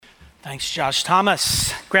Thanks, Josh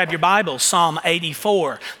Thomas. Grab your Bible, Psalm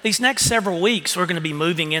 84. These next several weeks, we're going to be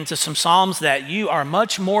moving into some Psalms that you are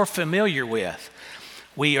much more familiar with.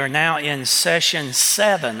 We are now in session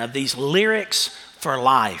 7 of these lyrics for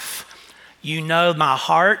life. You know my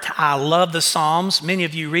heart. I love the Psalms. Many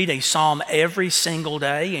of you read a Psalm every single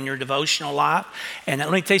day in your devotional life. And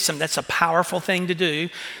let me tell you something, that's a powerful thing to do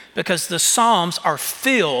because the Psalms are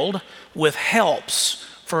filled with helps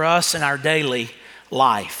for us in our daily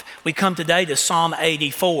life. We come today to Psalm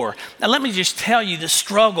 84. Now let me just tell you the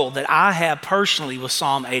struggle that I have personally with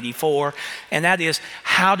Psalm 84, and that is,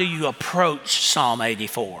 how do you approach Psalm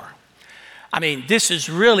 84? I mean, this is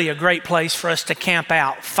really a great place for us to camp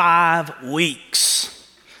out 5 weeks.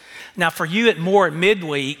 Now for you at Moore at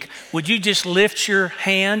midweek, would you just lift your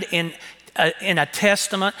hand in a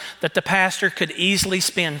testament that the pastor could easily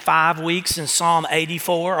spend 5 weeks in Psalm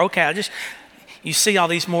 84? Okay, you see all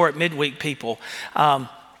these Moore at midweek people.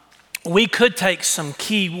 We could take some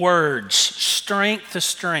key words, strength to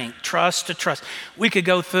strength, trust to trust. We could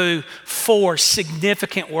go through 4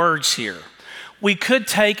 significant words here. We could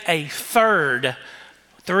take a third,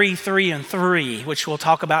 3, 3, and 3, which we'll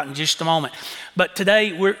talk about in just a moment. But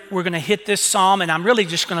today we're going to hit this psalm, and I'm really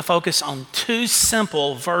just going to focus on 2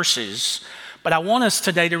 simple verses. But I want us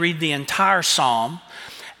today to read the entire psalm,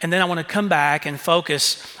 and then I want to come back and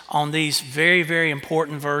focus on these very, very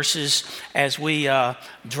important verses as we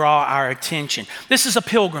draw our attention. This is a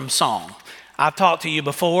pilgrim song. I've talked to you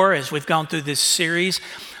before as we've gone through this series.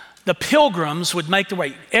 The pilgrims would make the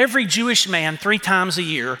way. Every Jewish man 3 times a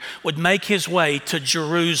year would make his way to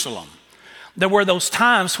Jerusalem. There were those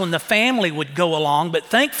times when the family would go along, but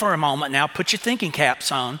think for a moment now, put your thinking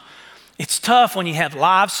caps on. It's tough when you have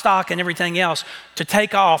livestock and everything else to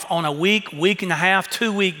take off on a week and a half,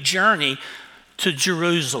 2-week journey to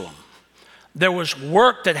Jerusalem. There was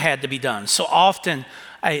work that had to be done. So often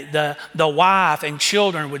the wife and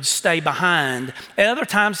children would stay behind. At other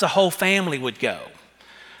times the whole family would go.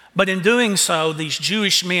 But in doing so, these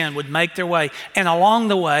Jewish men would make their way, and along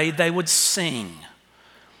the way they would sing.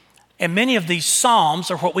 And many of these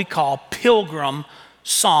psalms are what we call pilgrim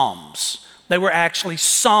psalms. They were actually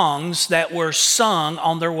songs that were sung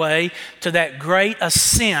on their way to that great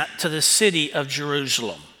ascent to the city of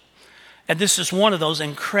Jerusalem. And this is one of those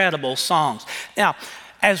incredible songs. Now,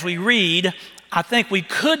 as we read, I think we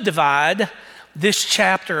could divide this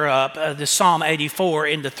chapter up, the Psalm 84,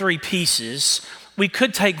 into 3 pieces. We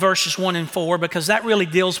could take verses 1 and 4 because that really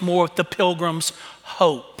deals more with the pilgrim's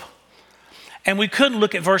hope. And we could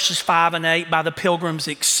look at verses 5 and 8 by the pilgrim's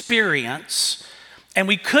experience. And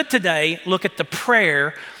we could today look at the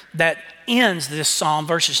prayer that ends this psalm,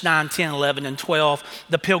 verses 9, 10, 11, and 12,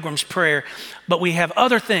 the pilgrim's prayer. But we have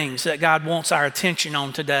other things that God wants our attention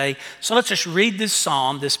on today. So let's just read this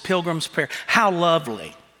psalm, this pilgrim's prayer. How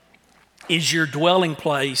lovely is your dwelling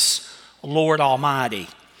place, Lord Almighty.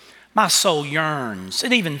 My soul yearns,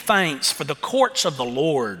 it even faints for the courts of the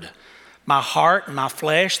Lord. My heart and my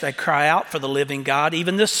flesh, they cry out for the living God.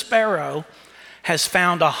 Even the sparrow has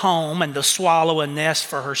found a home, and the swallow a nest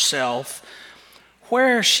for herself,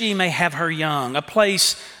 where she may have her young, a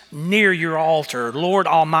place near your altar, Lord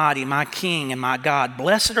Almighty, my King and my God.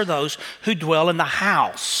 Blessed are those who dwell in the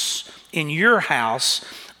house, in your house.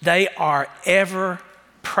 They are ever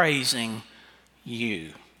praising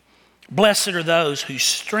you. Blessed are those whose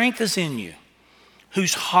strength is in you,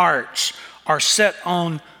 whose hearts are set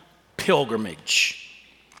on pilgrimage.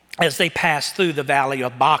 As they pass through the valley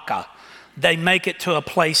of Baca, they make it to a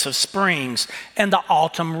place of springs, and the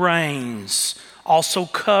autumn rains also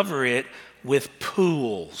cover it with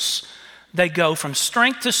pools. They go from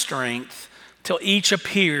strength to strength till each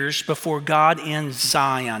appears before God in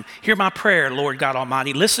Zion. Hear my prayer, Lord God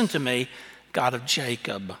Almighty. Listen to me, God of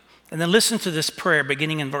Jacob. And then listen to this prayer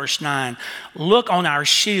beginning in verse 9. Look on our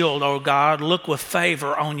shield, O God. Look with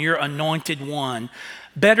favor on your anointed one.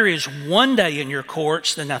 Better is 1 day in your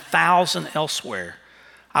courts than 1,000 elsewhere.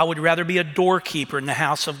 I would rather be a doorkeeper in the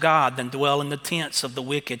house of God than dwell in the tents of the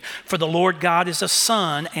wicked. For the Lord God is a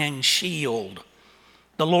sun and shield.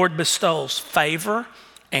 The Lord bestows favor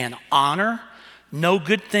and honor. No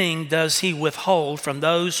good thing does he withhold from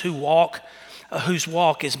those whose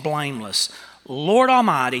walk is blameless. Lord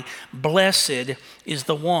Almighty, blessed is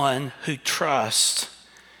the one who trusts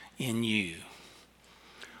in you.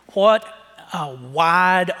 What a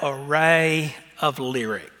wide array of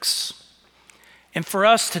lyrics. And for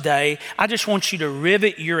us today, I just want you to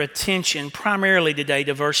rivet your attention primarily today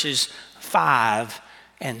to verses 5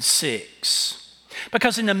 and 6.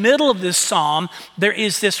 Because in the middle of this psalm, there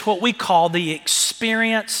is this what we call the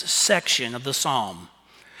experience section of the psalm.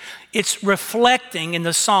 It's reflecting in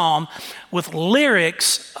the psalm with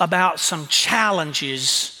lyrics about some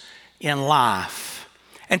challenges in life.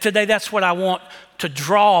 And today that's what I want to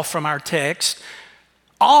draw from our text.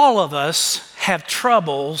 All of us have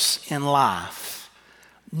troubles in life.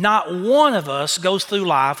 Not one of us goes through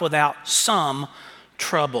life without some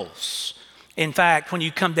troubles. In fact, when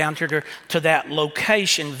you come down to that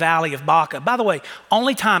location, Valley of Baca, by the way,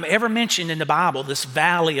 only time ever mentioned in the Bible, this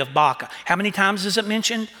Valley of Baca. How many times is it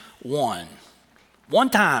mentioned? One. One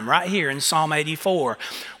time right here in Psalm 84.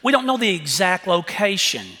 We don't know the exact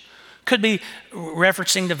location. Could be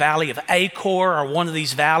referencing the Valley of Achor or one of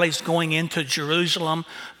these valleys going into Jerusalem,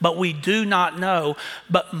 but we do not know.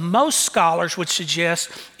 But most scholars would suggest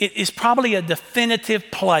it is probably a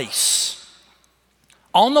definitive place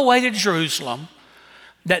on the way to Jerusalem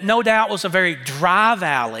that no doubt was a very dry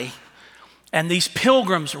valley, and these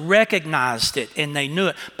pilgrims recognized it and they knew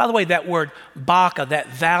it. By the way, that word Baca, that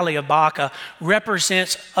Valley of Baca,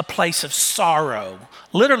 represents a place of sorrow,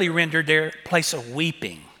 literally rendered there place of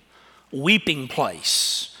weeping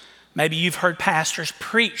place. Maybe you've heard pastors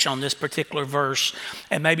preach on this particular verse,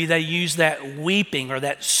 and maybe they use that weeping or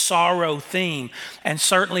that sorrow theme. And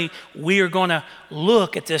certainly we are going to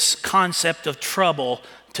look at this concept of trouble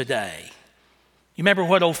today. You remember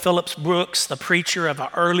what old Phillips Brooks, the preacher of an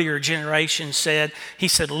earlier generation, said? He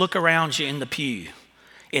said, look around you in the pew.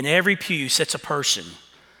 In every pew sits a person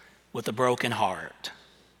with a broken heart.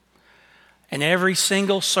 In every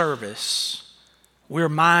single service, we're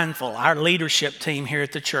mindful, our leadership team here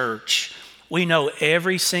at the church, we know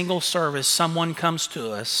every single service someone comes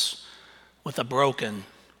to us with a broken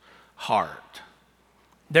heart.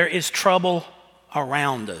 There is trouble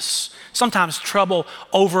around us. Sometimes trouble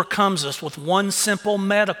overcomes us with one simple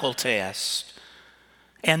medical test,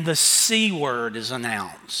 and the C word is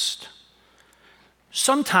announced.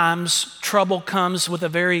 Sometimes trouble comes with a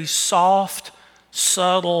very soft,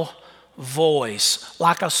 subtle voice,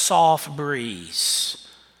 like a soft breeze.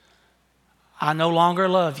 I no longer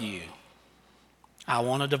love you. I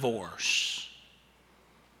want a divorce.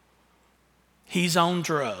 He's on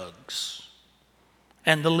drugs.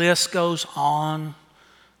 And the list goes on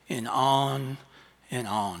and on and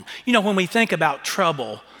on. You know, when we think about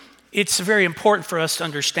trouble, it's very important for us to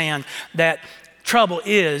understand that trouble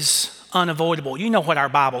is unavoidable. You know what our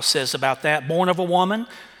Bible says about that. Born of a woman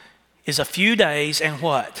is a few days and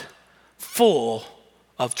what? Full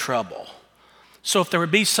of trouble. So if there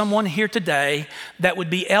would be someone here today that would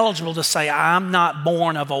be eligible to say, I'm not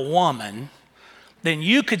born of a woman, then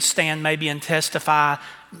you could stand maybe and testify,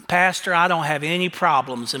 Pastor, I don't have any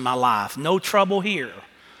problems in my life. No trouble here.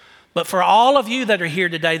 But for all of you that are here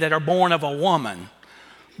today that are born of a woman,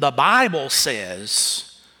 the Bible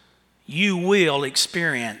says you will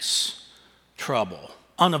experience trouble,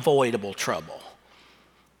 unavoidable trouble.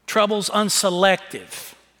 Trouble's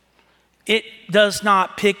unselective. It does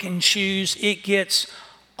not pick and choose. It gets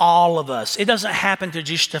all of us. It doesn't happen to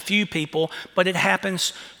just a few people, but it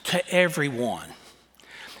happens to everyone.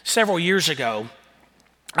 Several years ago,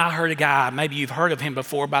 I heard a guy, maybe you've heard of him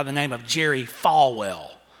before, by the name of Jerry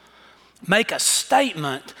Falwell, make a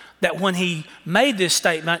statement that when he made this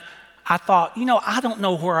statement, I thought, I don't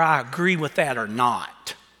know where I agree with that or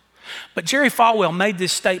not. But Jerry Falwell made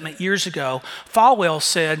this statement years ago. Falwell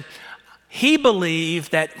said he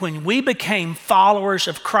believed that when we became followers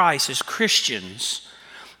of Christ as Christians,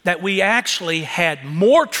 that we actually had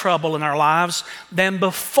more trouble in our lives than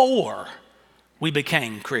before we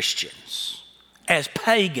became Christians, as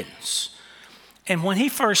pagans. And when he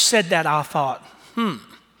first said that, I thought,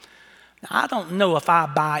 I don't know if I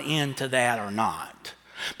buy into that or not.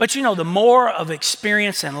 But the more of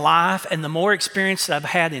experience in life and the more experience that I've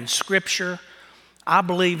had in Scripture, I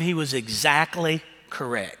believe he was exactly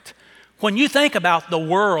correct. When you think about the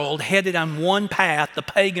world headed on one path, the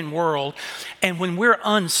pagan world, and when we're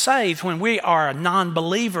unsaved, when we are a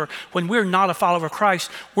non-believer, when we're not a follower of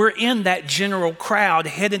Christ, we're in that general crowd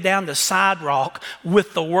headed down the sidewalk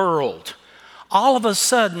with the world. All of a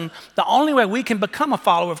sudden, the only way we can become a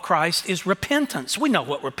follower of Christ is repentance. We know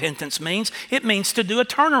what repentance means. It means to do a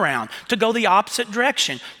turnaround, to go the opposite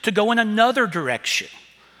direction, to go in another direction.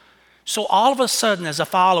 So all of a sudden, as a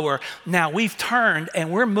follower, now we've turned and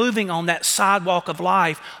we're moving on that sidewalk of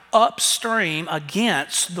life upstream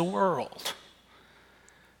against the world.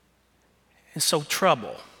 And so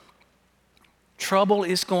trouble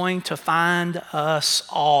is going to find us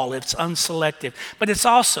all. It's unselective, but it's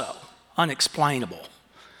also unexplainable.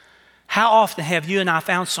 How often have you and I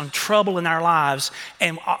found some trouble in our lives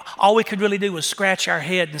and all we could really do was scratch our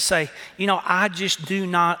head and say, I just do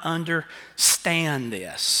not understand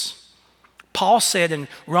this. Paul said in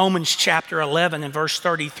Romans chapter 11 and verse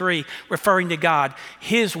 33, referring to God,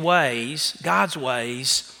 his ways, God's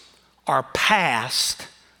ways, are past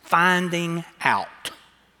finding out.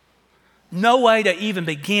 No way to even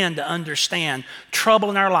begin to understand trouble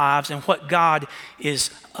in our lives and what God is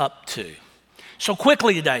up to. So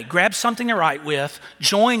quickly today, grab something to write with,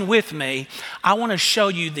 join with me. I want to show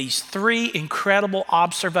you these 3 incredible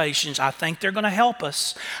observations. I think they're going to help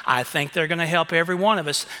us. I think they're going to help every one of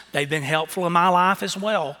us. They've been helpful in my life as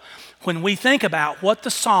well. When we think about what the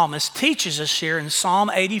psalmist teaches us here in Psalm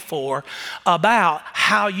 84 about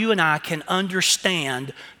how you and I can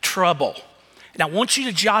understand trouble. And I want you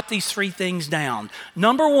to jot these 3 things down.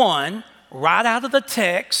 Number 1, right out of the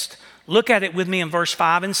text, look at it with me in verse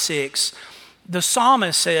 5 and 6. The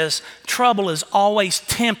psalmist says, trouble is always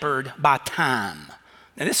tempered by time.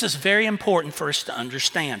 Now, this is very important for us to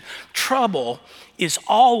understand. Trouble is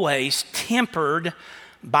always tempered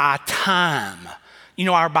by time. You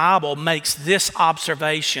know, our Bible makes this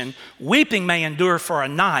observation: weeping may endure for a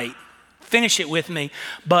night, finish it with me,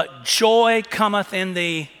 but joy cometh in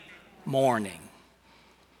the morning.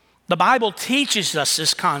 The Bible teaches us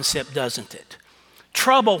this concept, doesn't it?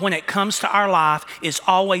 Trouble, when it comes to our life, is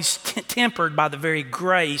always tempered by the very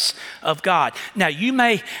grace of God. Now, you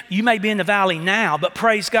may be in the valley now, but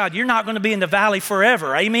praise God, you're not going to be in the valley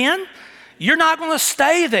forever. Amen? You're not going to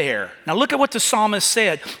stay there. Now, look at what the psalmist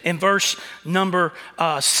said in verse number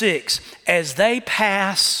 6. As they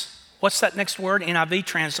pass, what's that next word? NIV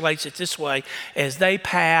translates it this way: as they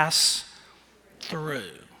pass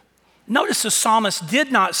through. Notice the psalmist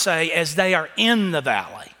did not say as they are in the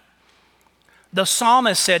valley. The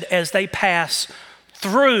psalmist said, as they pass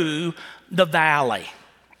through the valley.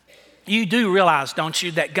 You do realize, don't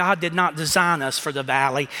you, that God did not design us for the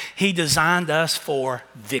valley. He designed us for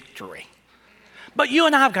victory. But you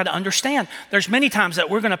and I have got to understand, there's many times that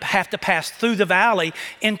we're going to have to pass through the valley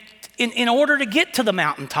in order to get to the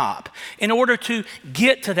mountaintop, in order to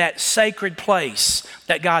get to that sacred place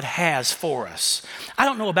that God has for us. I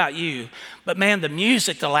don't know about you, but man, the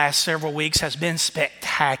music the last several weeks has been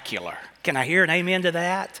spectacular. Can I hear an amen to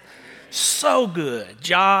that? So good.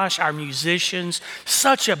 Josh, our musicians,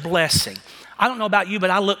 such a blessing. I don't know about you,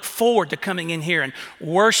 but I look forward to coming in here and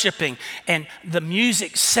worshiping. And the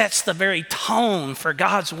music sets the very tone for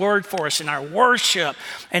God's word for us in our worship.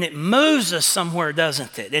 And it moves us somewhere,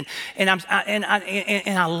 doesn't it? And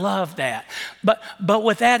I love that. But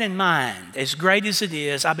with that in mind, as great as it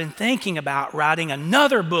is, I've been thinking about writing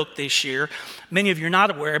another book this year. Many of you are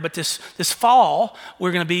not aware, but this fall,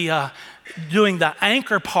 we're going to be doing the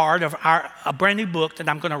anchor part of a brand new book that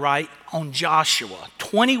I'm going to write on Joshua.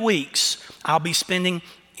 20 weeks I'll be spending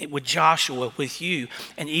it with Joshua with you,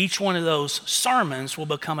 and each one of those sermons will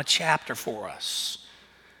become a chapter for us.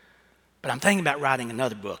 But I'm thinking about writing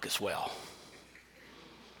another book as well.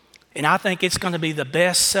 And I think it's going to be the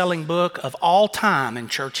best-selling book of all time in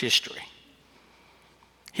church history.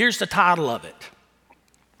 Here's the title of it: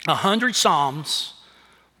 100 Psalms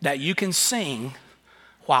that you can sing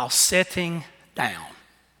while sitting down.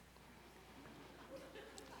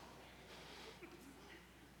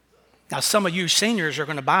 Now, some of you seniors are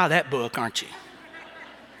going to buy that book, aren't you?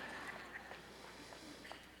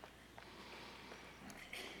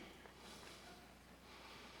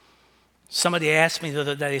 Somebody asked me the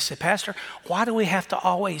other day, they said, Pastor, why do we have to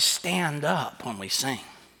always stand up when we sing?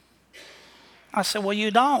 I said, well,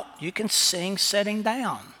 you don't. You can sing sitting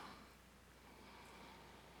down.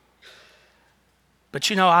 But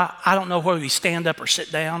you know, I don't know whether we stand up or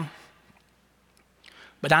sit down.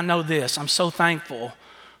 But I know this: I'm so thankful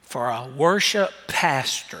for a worship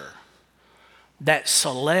pastor that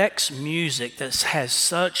selects music that has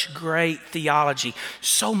such great theology.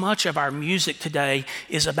 So much of our music today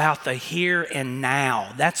is about the here and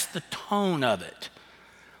now. That's the tone of it.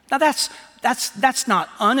 Now that's not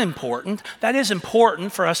unimportant. That is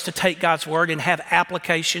important for us to take God's word and have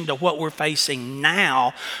application to what we're facing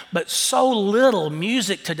now. But so little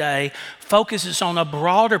music today focuses on a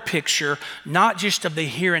broader picture, not just of the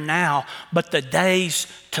here and now, but the days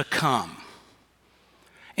to come.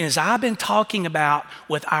 And as I've been talking about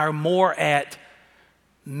with our more at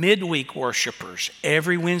midweek worshipers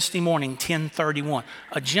every Wednesday morning, 10:31,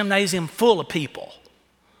 a gymnasium full of people,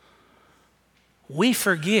 we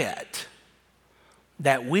forget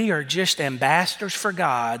that we are just ambassadors for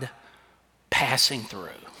God passing through.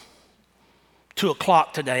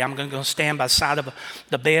 2:00 today, I'm going to stand by the side of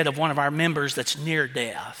the bed of one of our members that's near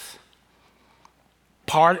death.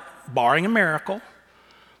 Barring a miracle,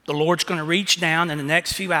 the Lord's going to reach down in the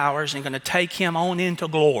next few hours and going to take him on into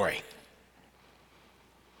glory.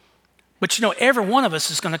 But you know, every one of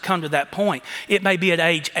us is going to come to that point. It may be at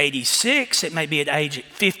age 86, it may be at age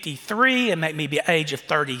 53, it may be at age of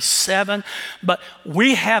 37, but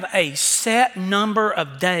we have a set number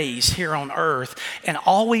of days here on earth, and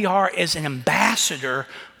all we are is an ambassador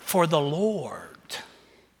for the Lord.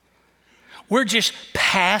 We're just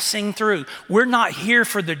passing through. We're not here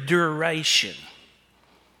for the duration.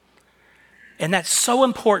 And that's so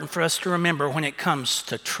important for us to remember when it comes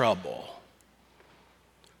to trouble.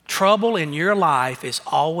 Trouble in your life is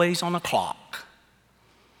always on a clock.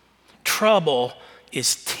 Trouble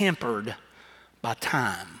is tempered by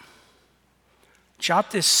time.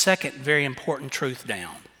 Jot this second very important truth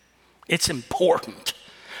down. It's important.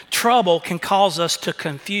 Trouble can cause us to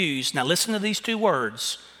confuse. Now listen to these two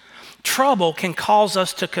words. Trouble can cause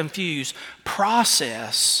us to confuse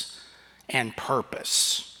process and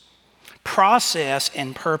purpose. Process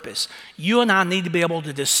and purpose. You and I need to be able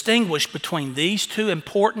to distinguish between these two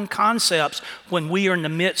important concepts when we are in the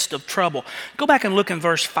midst of trouble. Go back and look in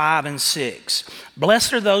verse 5 and 6.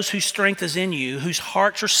 Blessed are those whose strength is in you, whose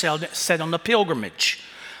hearts are set on the pilgrimage.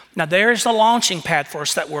 Now there's the launching pad for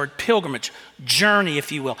us, that word pilgrimage, journey,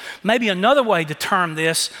 if you will. Maybe another way to term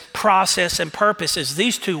this process and purpose is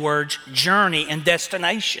these two words, journey and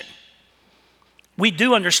destination. We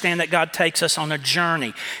do understand that God takes us on a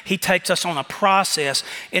journey. He takes us on a process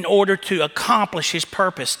in order to accomplish His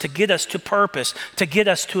purpose, to get us to purpose, to get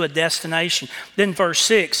us to a destination. Then verse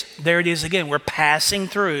 6, there it is again. We're passing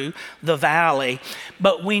through the valley,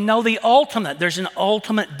 but we know the ultimate. There's an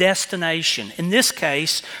ultimate destination. In this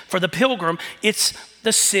case, for the pilgrim, it's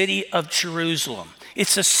the city of Jerusalem.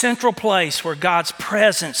 It's a central place where God's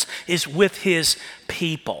presence is with His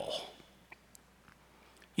people.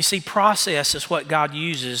 You see, process is what God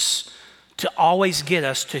uses to always get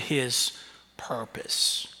us to His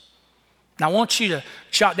purpose. Now, I want you to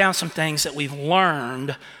jot down some things that we've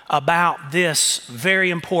learned about this very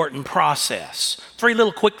important process. 3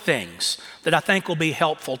 little quick things that I think will be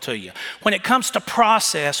helpful to you. When it comes to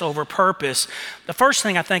process over purpose, the first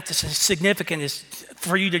thing I think that's significant is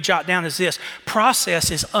for you to jot down is this: process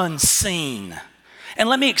is unseen. And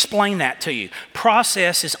let me explain that to you.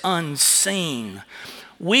 Process is unseen.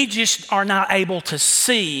 We just are not able to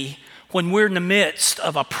see when we're in the midst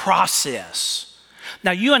of a process.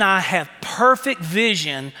 Now, you and I have perfect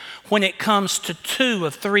vision when it comes to 2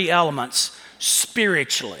 of 3 elements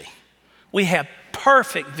spiritually. We have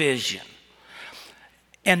perfect vision.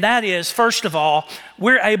 And that is, first of all,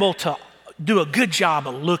 we're able to do a good job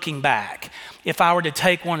of looking back. If I were to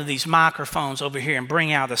take one of these microphones over here and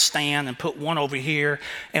bring out a stand and put one over here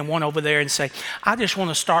and one over there and say, I just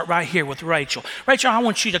want to start right here with Rachel. Rachel, I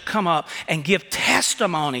want you to come up and give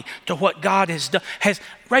testimony to what God has done.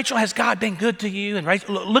 Rachel, has God been good to you? And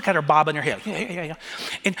Rachel, look at her bobbing her head. Yeah.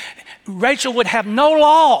 And Rachel would have no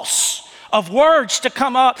loss of words to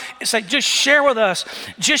come up and say, just share with us,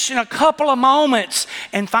 just in a couple of moments.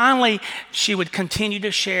 And finally, she would continue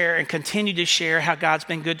to share how God's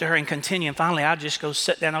been good to her and continue. And finally, I'd just go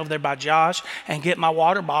sit down over there by Josh and get my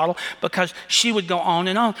water bottle, because she would go on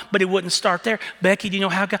and on, but it wouldn't start there. Becky, do you know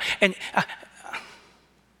how God, and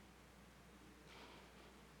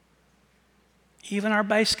even our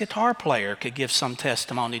bass guitar player could give some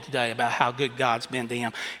testimony today about how good God's been to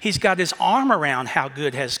him. He's got his arm around how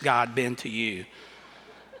good has God been to you.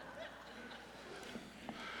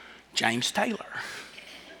 James Taylor.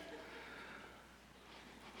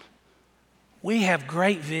 We have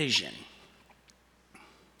great vision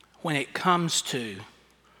when it comes to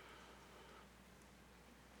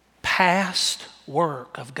past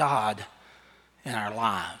work of God in our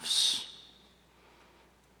lives.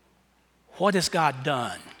 What has God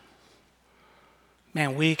done?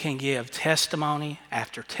 Man, we can give testimony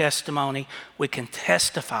after testimony. We can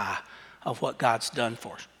testify of what God's done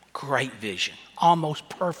for us. Great vision, almost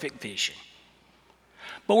perfect vision.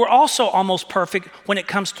 But we're also almost perfect when it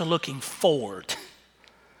comes to looking forward.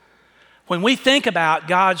 When we think about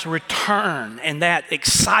God's return and that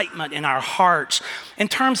excitement in our hearts in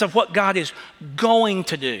terms of what God is going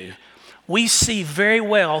to do, we see very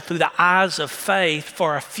well through the eyes of faith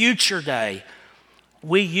for a future day.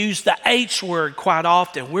 We use the H word quite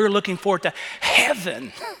often. We're looking forward to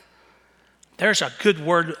heaven. There's a good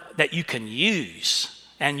word that you can use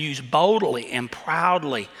and use boldly and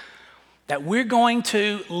proudly, that we're going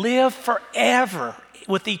to live forever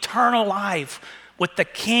with eternal life with the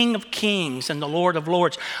King of Kings and the Lord of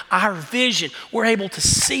Lords. Our vision, we're able to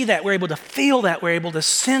see that, we're able to feel that, we're able to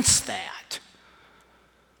sense that.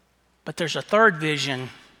 But there's a third vision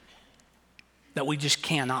that we just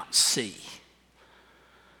cannot see.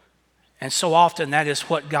 And so often that is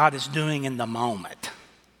what God is doing in the moment.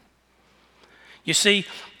 You see,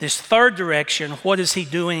 this third direction, what is he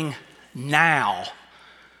doing now,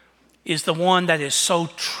 is the one that is so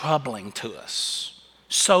troubling to us,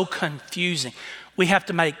 so confusing. We have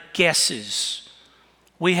to make guesses.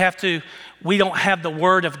 We don't have the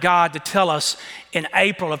Word of God to tell us in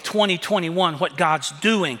April of 2021 what God's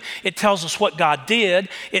doing. It tells us what God did.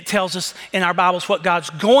 It tells us in our Bibles what God's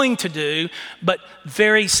going to do, but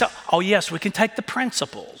oh yes, we can take the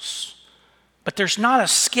principles, but there's not a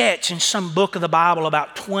sketch in some book of the Bible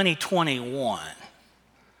about 2021.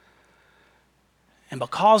 And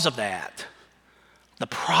because of that, the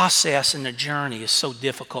process and the journey is so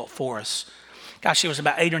difficult for us. Gosh, it was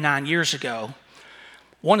about 8 or 9 years ago.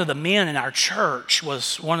 One of the men in our church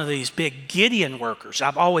was one of these big Gideon workers.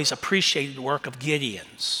 I've always appreciated the work of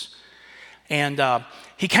Gideons. And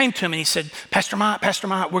he came to me and he said, Pastor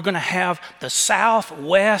Mike, we're going to have the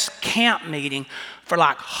Southwest camp meeting for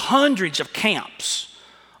like hundreds of camps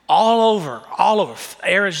all over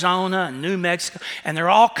Arizona and New Mexico. And they're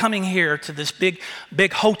all coming here to this big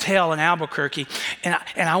hotel in Albuquerque. And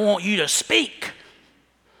I want you to speak.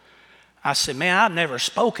 I said, man, I've never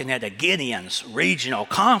spoken at a Gideon's regional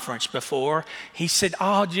conference before. He said,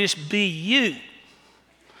 I'll just be you.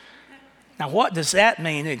 Now, what does that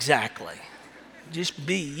mean exactly? Just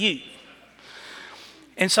be you.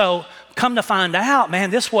 And so, come to find out,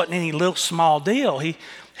 man, this wasn't any little small deal. He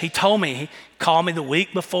told me, he called me the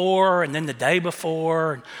week before and then the day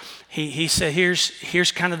before. And he said,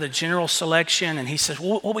 here's kind of the general selection. And he says,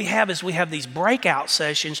 what we have is we have these breakout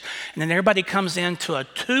sessions, and then everybody comes into a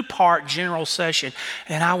 2-part general session,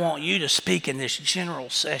 and I want you to speak in this general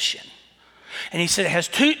session. And he said, it has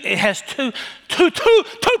two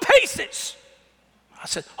pieces. I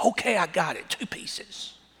said, okay, I got it, 2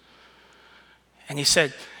 pieces. And he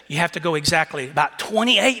said, you have to go exactly about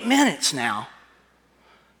 28 minutes now.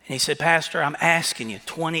 And he said, Pastor, I'm asking you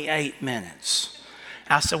 28 minutes.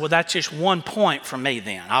 I said, well, that's just 1 point for me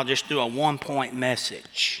then. I'll just do a 1-point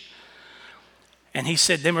message. And he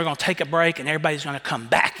said, then we're going to take a break and everybody's going to come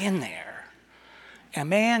back in there. And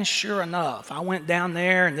man, sure enough, I went down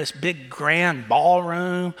there in this big grand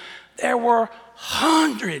ballroom. There were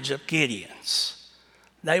hundreds of Gideons.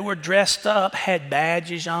 They were dressed up, had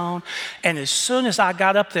badges on. And as soon as I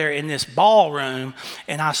got up there in this ballroom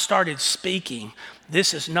and I started speaking,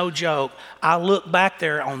 this is no joke, I looked back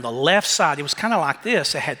there on the left side. It was kind of like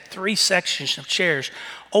this. It had 3 sections of chairs.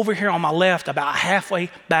 Over here on my left, about halfway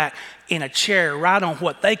back in a chair right on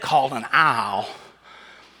what they called an aisle.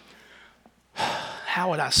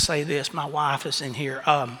 How would I say this? My wife is in here.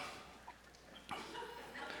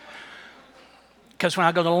 Because when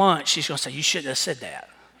I go to lunch, she's going to say, you shouldn't have said that.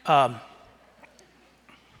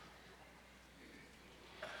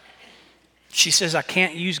 She says, I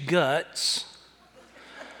can't use guts.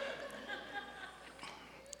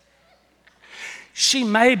 She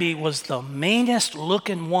maybe was the meanest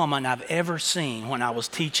looking woman I've ever seen when I was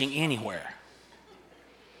teaching anywhere.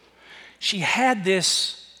 She had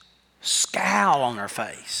this scowl on her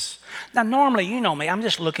face. Now, normally, you know me, I'm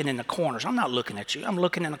just looking in the corners. I'm not looking at you. I'm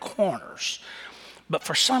looking in the corners. But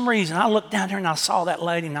for some reason, I looked down there and I saw that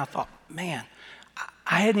lady and I thought, man,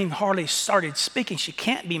 I hadn't even hardly started speaking. She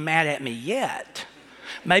can't be mad at me yet.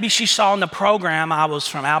 Maybe she saw in the program I was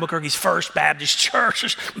from Albuquerque's First Baptist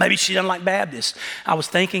Church. Maybe she doesn't like Baptists. I was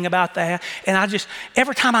thinking about that. And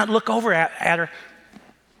every time I'd look over at her,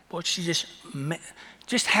 boy, she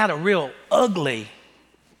just had a real ugly,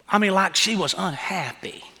 like she was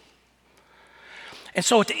unhappy. And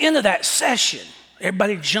so at the end of that session,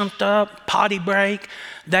 everybody jumped up, potty break.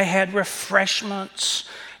 They had refreshments.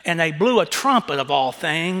 And they blew a trumpet of all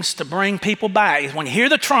things to bring people back. When you hear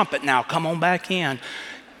the trumpet now, come on back in.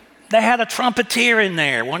 They had a trumpeter in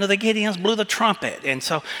there. One of the Gideons blew the trumpet. And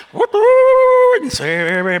so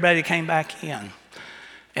everybody came back in.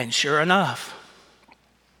 And sure enough,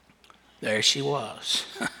 there she was.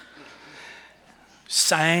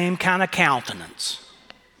 Same kind of countenance.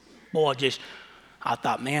 Boy, I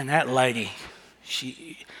thought, man, that lady,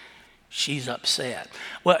 she's upset.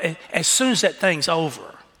 Well, as soon as that thing's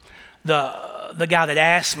over, the guy that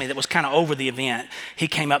asked me that was kind of over the event, he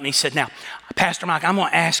came up and he said, now, Pastor Mike, I'm going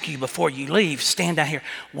to ask you before you leave, stand down here.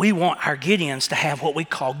 We want our Gideons to have what we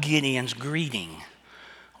call Gideon's greeting.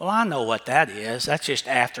 Well, I know what that is. That's just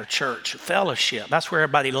after church fellowship. That's where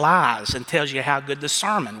everybody lies and tells you how good the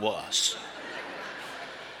sermon was.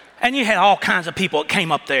 And you had all kinds of people that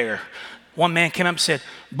came up there. One man came up and said,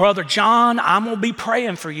 Brother John, I'm going to be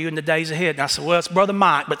praying for you in the days ahead. And I said, well, it's Brother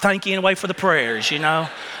Mike, but thank you anyway for the prayers, you know.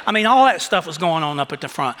 All that stuff was going on up at the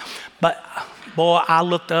front. But, boy, I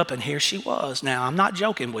looked up and here she was. Now, I'm not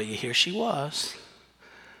joking with you. Here she was.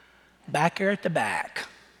 Back there at the back.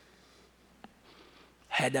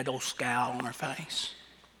 had that old scowl on her face.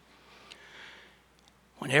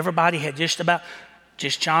 When everybody had just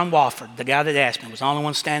John Wofford, the guy that asked me, was the only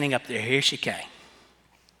one standing up there. Here she came.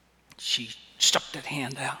 She stuck that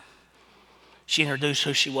hand out. She introduced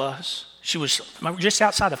who she was. She was just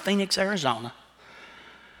outside of Phoenix, Arizona.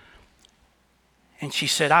 And she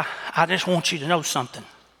said, I just want you to know something,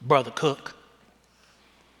 Brother Cook.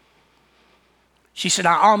 She said,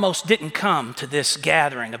 I almost didn't come to this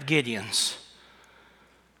gathering of Gideons.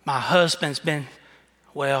 My husband's been,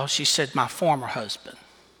 well, she said, my former husband.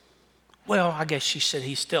 Well, I guess she said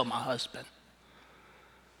he's still my husband.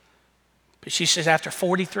 But she says after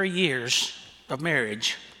 43 years of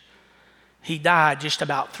marriage, he died just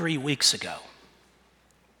about 3 weeks ago.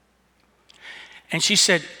 And she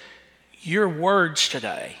said, your words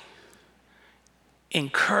today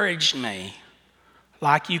encouraged me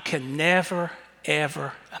like you can never,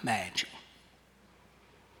 ever imagine.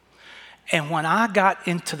 And when I got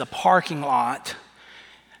into the parking lot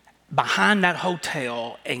behind that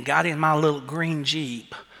hotel and got in my little green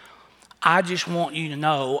Jeep, I just want you to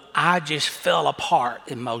know I just fell apart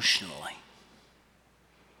emotionally.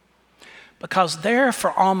 Because there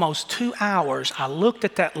for almost 2 hours, I looked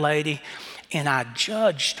at that lady and I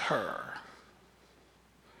judged her.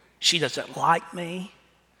 She doesn't like me.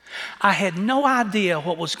 I had no idea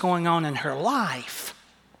what was going on in her life.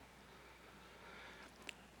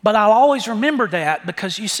 But I'll always remember that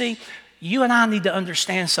because you see, you and I need to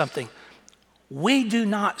understand something. We do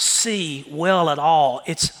not see well at all.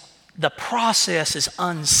 The process is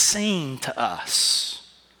unseen to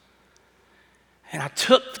us. And I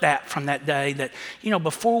took that from that day that,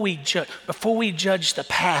 before we judge the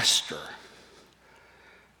pastor,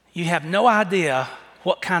 you have no idea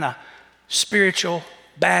what kind of spiritual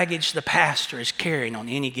baggage the pastor is carrying on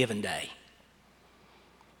any given day.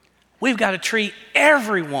 We've got to treat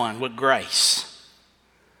everyone with grace.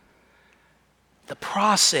 The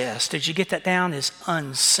process, did you get that down, is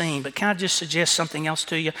unseen. But can I just suggest something else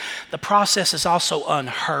to you? The process is also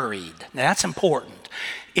unhurried. Now that's important.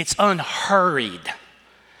 It's unhurried.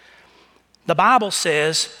 The Bible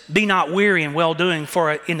says, be not weary in well-doing,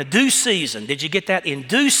 for in the due season, did you get that? In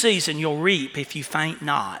due season you'll reap if you faint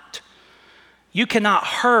not. You cannot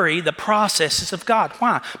hurry the processes of God.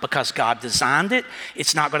 Why? Because God designed it.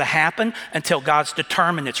 It's not going to happen until God's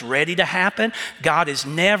determined it's ready to happen. God is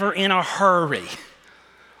never in a hurry.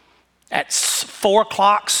 At 4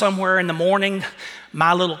 o'clock somewhere in the morning,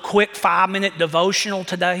 my little quick 5-minute devotional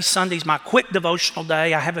today. Sunday's my quick devotional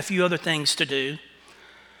day. I have a few other things to do.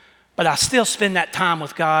 But I still spend that time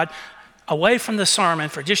with God. Away from the sermon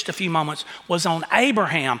for just a few moments was on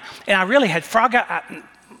Abraham. And I really had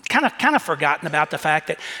kind of forgotten about the fact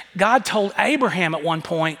that God told Abraham at one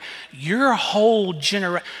point, your whole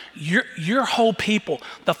people,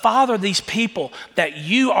 the father of these people that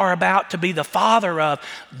you are about to be the father of,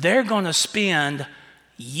 they're going to spend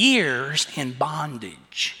years in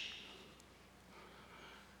bondage.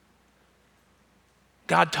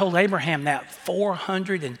 God told Abraham that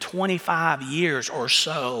 425 years or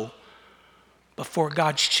so before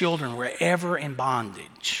God's children were ever in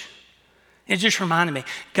bondage. It just reminded me,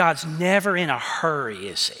 God's never in a hurry,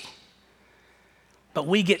 is he? But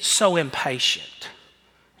we get so impatient.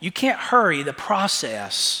 You can't hurry the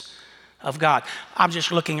process of God. I'm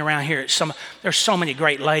just looking around here at there's so many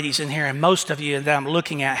great ladies in here, and most of you that I'm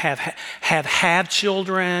looking at have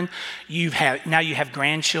children. Now you have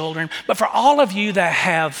grandchildren. But for all of you that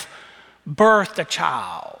have birthed a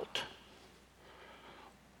child,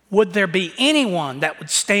 would there be anyone that would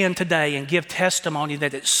stand today and give testimony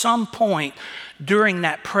that at some point during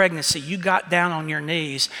that pregnancy you got down on your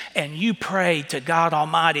knees and you prayed to God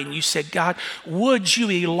Almighty and you said, God, would you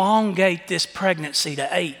elongate this pregnancy to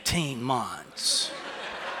 18 months?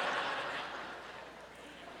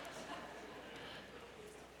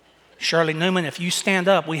 Shirley Newman, if you stand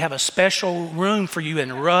up, we have a special room for you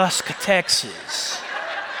in Rusk, Texas.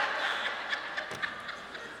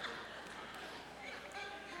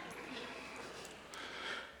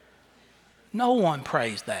 No one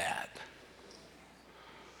prays that.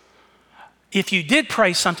 If you did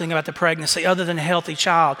pray something about the pregnancy other than a healthy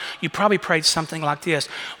child, you probably prayed something like this: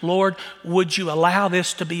 Lord, would you allow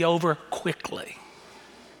this to be over quickly?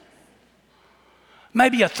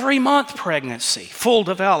 Maybe a 3-month pregnancy, full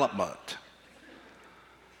development.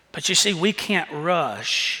 But you see, we can't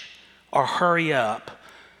rush or hurry up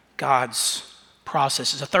God's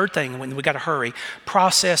process. Is a third thing when we got to hurry.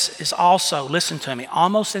 Process is also, listen to me,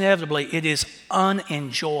 almost inevitably it is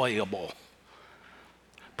unenjoyable.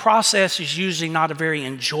 Process is usually not a very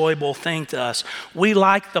enjoyable thing to us. We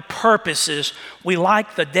like the purposes, we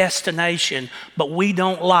like the destination, but we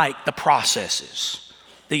don't like the processes.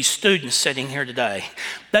 these students sitting here today.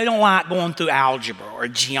 They don't like going through algebra or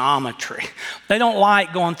geometry. They don't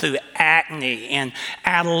like going through acne and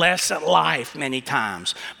adolescent life many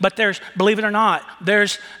times. But believe it or not,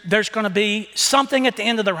 there's going to be something at the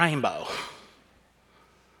end of the rainbow.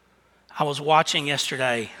 I was watching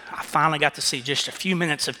yesterday. I finally got to see just a few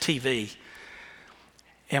minutes of TV.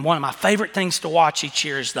 And one of my favorite things to watch each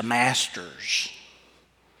year is the Masters.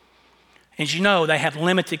 As you know, they have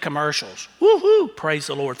limited commercials. Woohoo! Praise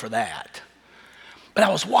the Lord for that. But I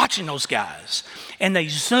was watching those guys, and they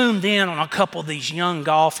zoomed in on a couple of these young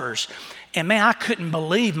golfers, and man, I couldn't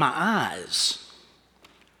believe my eyes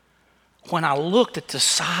when I looked at the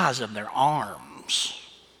size of their arms.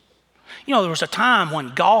 You know, there was a time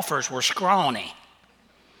when golfers were scrawny,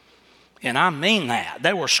 and I mean that.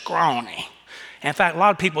 They were scrawny. In fact, a lot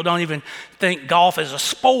of people don't even think golf is a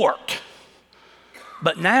sport.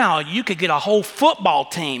 But now you could get a whole football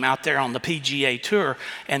team out there on the PGA Tour,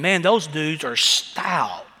 and man, those dudes are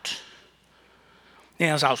stout. And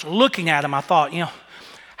as I was looking at them, I thought,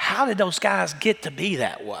 how did those guys get to be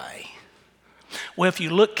that way? Well, if you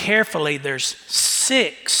look carefully, there's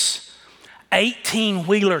 6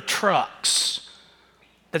 18-wheeler trucks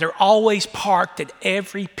that are always parked at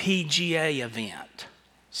every PGA event.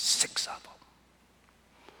 6 of them.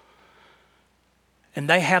 And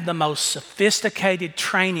they have the most sophisticated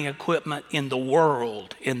training equipment in the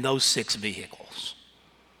world in those 6 vehicles.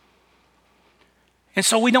 And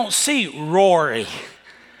so we don't see Rory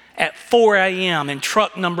at 4 a.m. in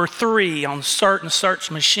truck number 3 on certain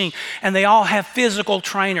search machine. And they all have physical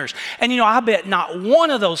trainers. And I bet not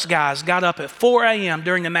one of those guys got up at 4 a.m.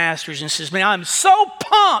 during the Masters and says, man, I'm so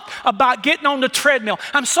pumped about getting on the treadmill.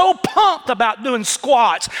 I'm so pumped about doing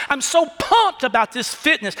squats. I'm so pumped about this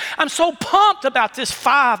fitness. I'm so pumped about this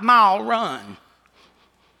 5-mile run.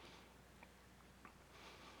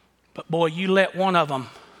 But boy, you let one of them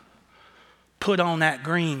put on that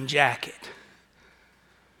green jacket,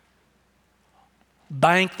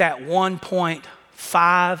 bank that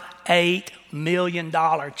 $1.58 million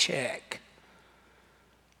check,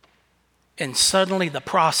 and suddenly the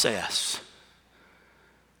process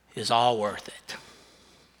is all worth it.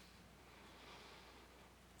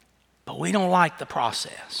 But we don't like the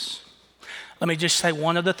process. Let me just say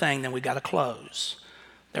one other thing, then we got to close.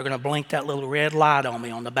 They're going to blink that little red light on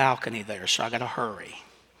me on the balcony there, so I got to hurry.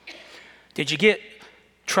 Did you get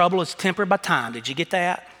trouble is tempered by time? Did you get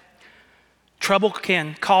that? Trouble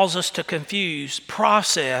can cause us to confuse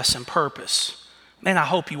process and purpose. Man, I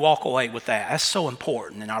hope you walk away with that. That's so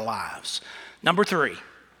important in our lives. Number 3,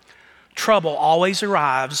 trouble always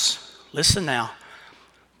arrives, listen now,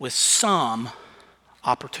 with some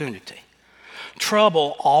opportunity.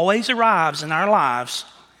 Trouble always arrives in our lives,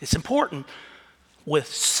 it's important, with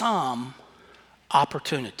some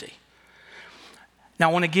opportunity. Now,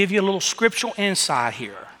 I want to give you a little scriptural insight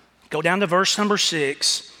here. Go down to verse number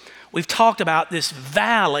 6. We've talked about this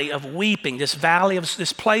valley of weeping, this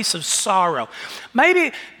place of sorrow.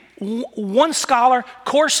 Maybe one scholar,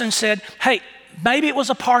 Corson, said, hey, maybe it was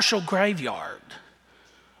a partial graveyard.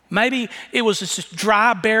 Maybe it was this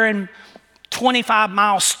dry, barren,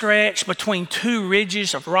 25-mile stretch between 2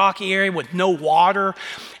 ridges of rocky area with no water.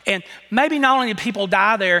 And maybe not only did people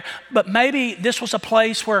die there, but maybe this was a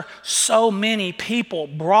place where so many people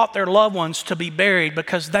brought their loved ones to be buried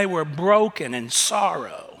because they were broken in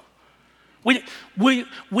sorrow. We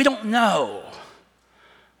don't know.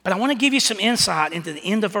 But I want to give you some insight into the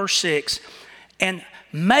end of verse 6 and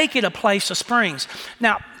make it a place of springs.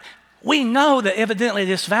 Now, we know that evidently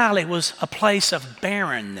this valley was a place of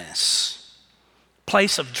barrenness,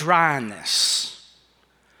 place of dryness.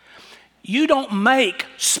 You don't make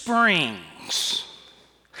springs.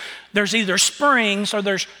 There's either springs or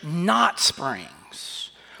there's not springs.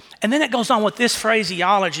 And then it goes on with this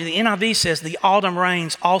phraseology. The NIV says the autumn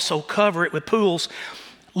rains also cover it with pools.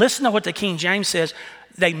 Listen to what the King James says.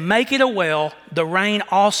 They make it a well. The rain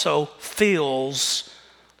also fills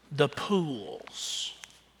the pools.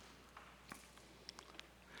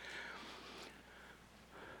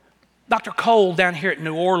 Dr. Cole down here at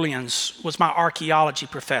New Orleans was my archaeology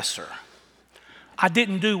professor. I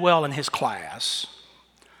didn't do well in his class.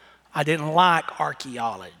 I didn't like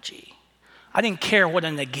archaeology. I didn't care what a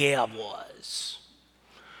Negev was.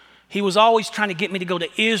 He was always trying to get me to go to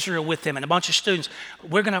Israel with him and a bunch of students.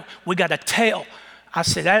 We got a tell. I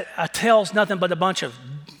said, a tell's nothing but a bunch of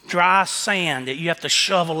dry sand that you have to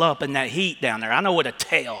shovel up in that heat down there. I know what a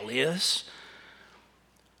tell is.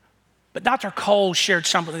 But Dr. Cole shared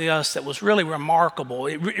something with us that was really remarkable.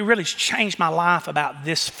 It really changed my life about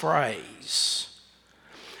this phrase.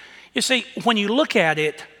 You see, when you look at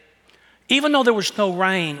it, even though there was no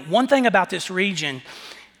rain, one thing about this region,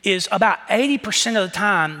 is about 80% of the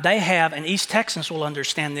time they have, and East Texans will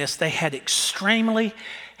understand this, they had extremely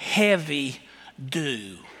heavy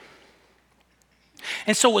dew.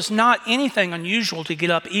 And so it was not anything unusual to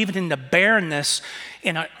get up even in the barrenness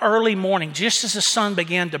in an early morning, just as the sun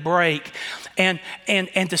began to break, and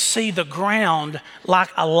to see the ground like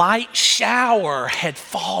a light shower had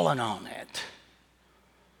fallen on it.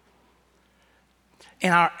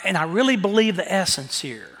 And I really believe the essence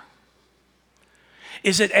here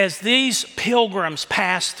is that as these pilgrims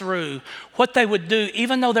passed through, what they would do,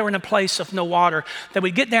 even though they were in a place of no water, they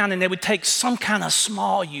would get down and they would take some kind of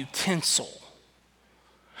small utensil.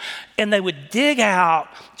 And they would dig out,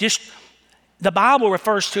 the Bible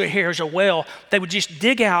refers to it here as a well. They would just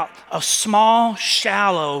dig out a small,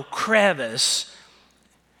 shallow crevice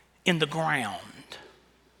in the ground.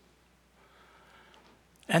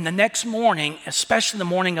 And the next morning, especially the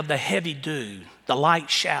morning of the heavy dew, the light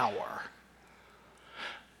shower,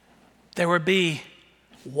 there would be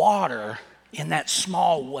water in that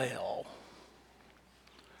small well.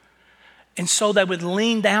 And so they would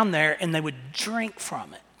lean down there and they would drink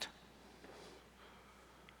from it.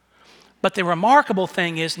 But the remarkable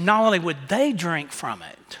thing is, not only would they drink from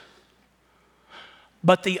it,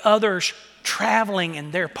 but the others traveling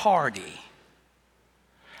in their party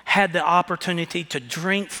had the opportunity to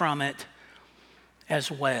drink from it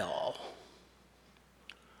as well.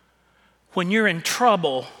 When you're in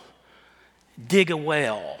trouble, dig a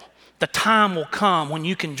well. The time will come when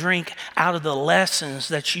you can drink out of the lessons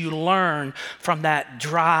that you learn from that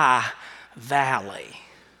dry valley.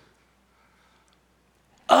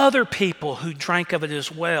 Other people who drank of it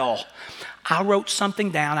as well. I wrote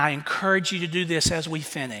something down. I encourage you to do this as we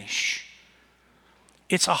finish.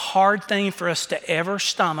 It's a hard thing for us to ever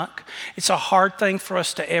stomach. It's a hard thing for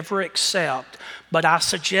us to ever accept. But I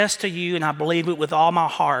suggest to you, and I believe it with all my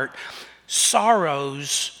heart,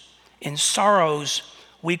 sorrows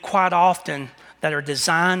we quite often that are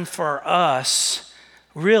designed for us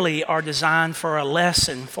really are designed for a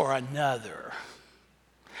lesson for another.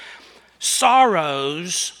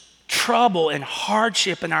 Sorrows, trouble, and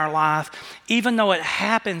hardship in our life, even though it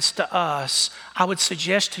happens to us, I would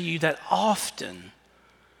suggest to you that often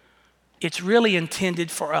it's really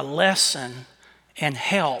intended for a lesson and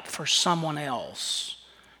help for someone else.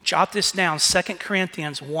 Jot this down, 2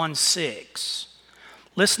 Corinthians 1:6.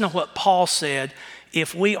 Listen to what Paul said.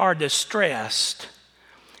 If we are distressed,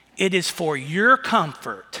 it is for your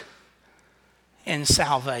comfort and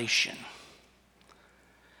salvation.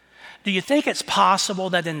 Do you think it's possible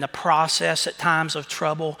that in the process at times of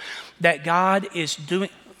trouble that God is doing,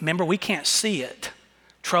 remember we can't see it.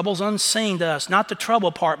 Trouble's unseen to us, not the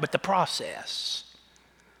trouble part, but the process.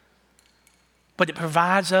 But it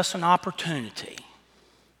provides us an opportunity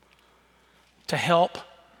to help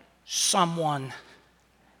someone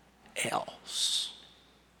else.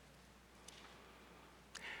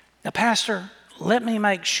 Now, Pastor, let me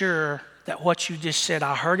make sure that what you just said,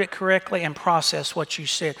 I heard it correctly and process what you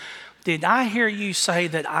said. Did I hear you say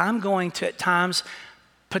that I'm going to at times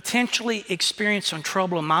potentially experience some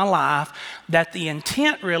trouble in my life, that the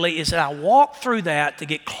intent really is that I walk through that to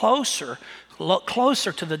get closer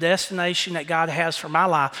to the destination that God has for my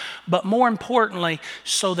life, but more importantly,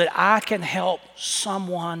 so that I can help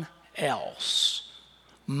someone else?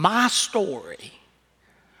 My story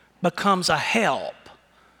becomes a help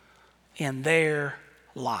in their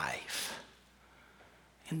life.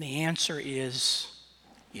 And the answer is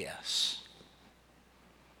yes.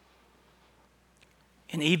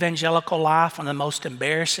 In evangelical life, one of the most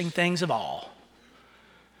embarrassing things of all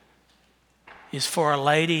is for a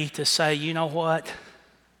lady to say, you know what?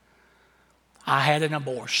 I had an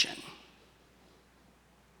abortion.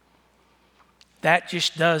 That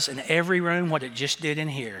just does in every room what it just did in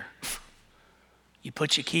here. You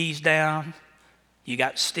put your keys down, you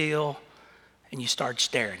got still, and you start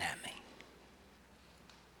staring at me.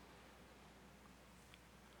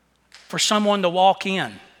 For someone to walk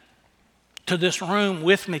in to this room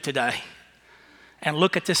with me today and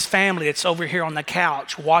look at this family that's over here on the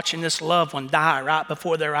couch watching this loved one die right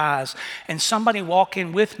before their eyes, and somebody walk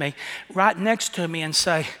in with me right next to me and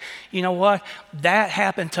say, you know what, that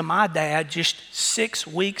happened to my dad just 6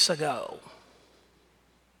 weeks ago.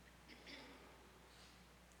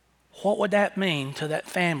 What would that mean to that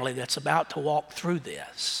family that's about to walk through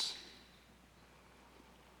this?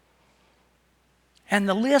 And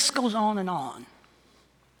the list goes on and on.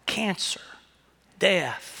 Cancer,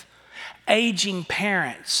 death, aging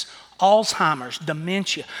parents, Alzheimer's,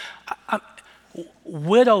 dementia,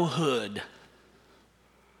 widowhood.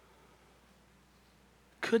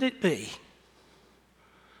 Could it be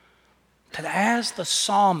that as the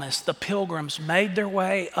psalmist, the pilgrims made their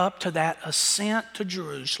way up to that ascent to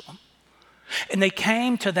Jerusalem, and they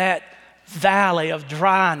came to that valley of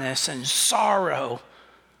dryness and sorrow,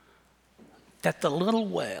 that the little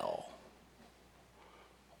well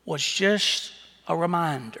was just a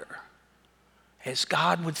reminder, as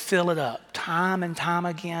God would fill it up time and time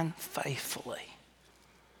again faithfully,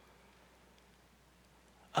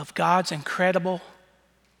 of God's incredible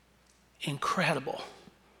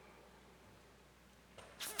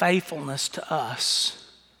faithfulness to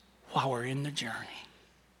us while we're in the journey.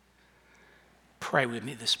 Pray with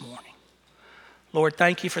me this morning. Lord,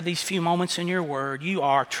 thank you for these few moments in your word. You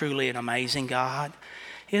are truly an amazing God.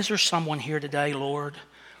 Is there someone here today, Lord,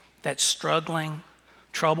 that's struggling?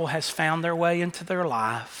 Trouble has found their way into their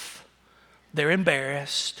life. They're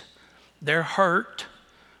embarrassed. They're hurt.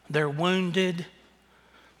 They're wounded.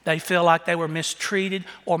 They feel like they were mistreated,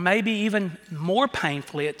 or maybe even more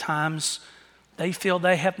painfully at times, they feel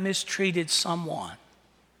they have mistreated someone.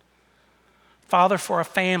 Father, for a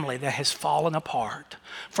family that has fallen apart,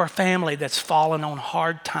 for a family that's fallen on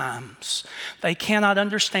hard times, they cannot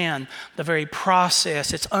understand the very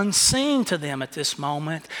process. It's unseen to them at this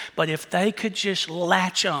moment, but if they could just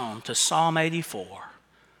latch on to Psalm 84,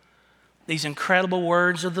 these incredible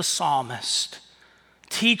words of the psalmist,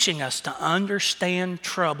 teaching us to understand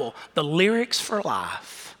trouble, the lyrics for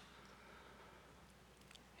life.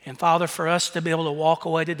 And Father, for us to be able to walk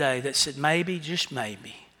away today that said, maybe, just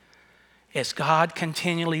maybe, as God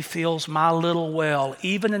continually fills my little well,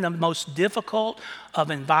 even in the most difficult of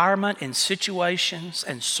environment and situations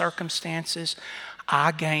and circumstances,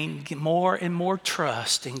 I gain more and more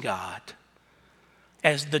trust in God.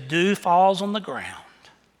 As the dew falls on the ground,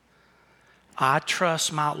 I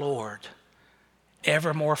trust my Lord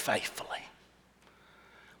ever more faithfully.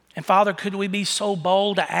 And Father, could we be so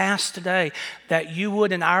bold to ask today that you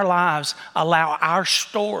would in our lives allow our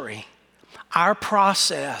story, our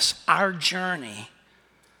process, our journey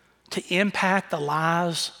to impact the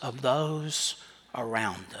lives of those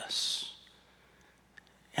around us.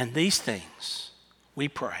 And these things we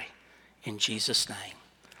pray in Jesus' name.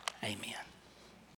 Amen.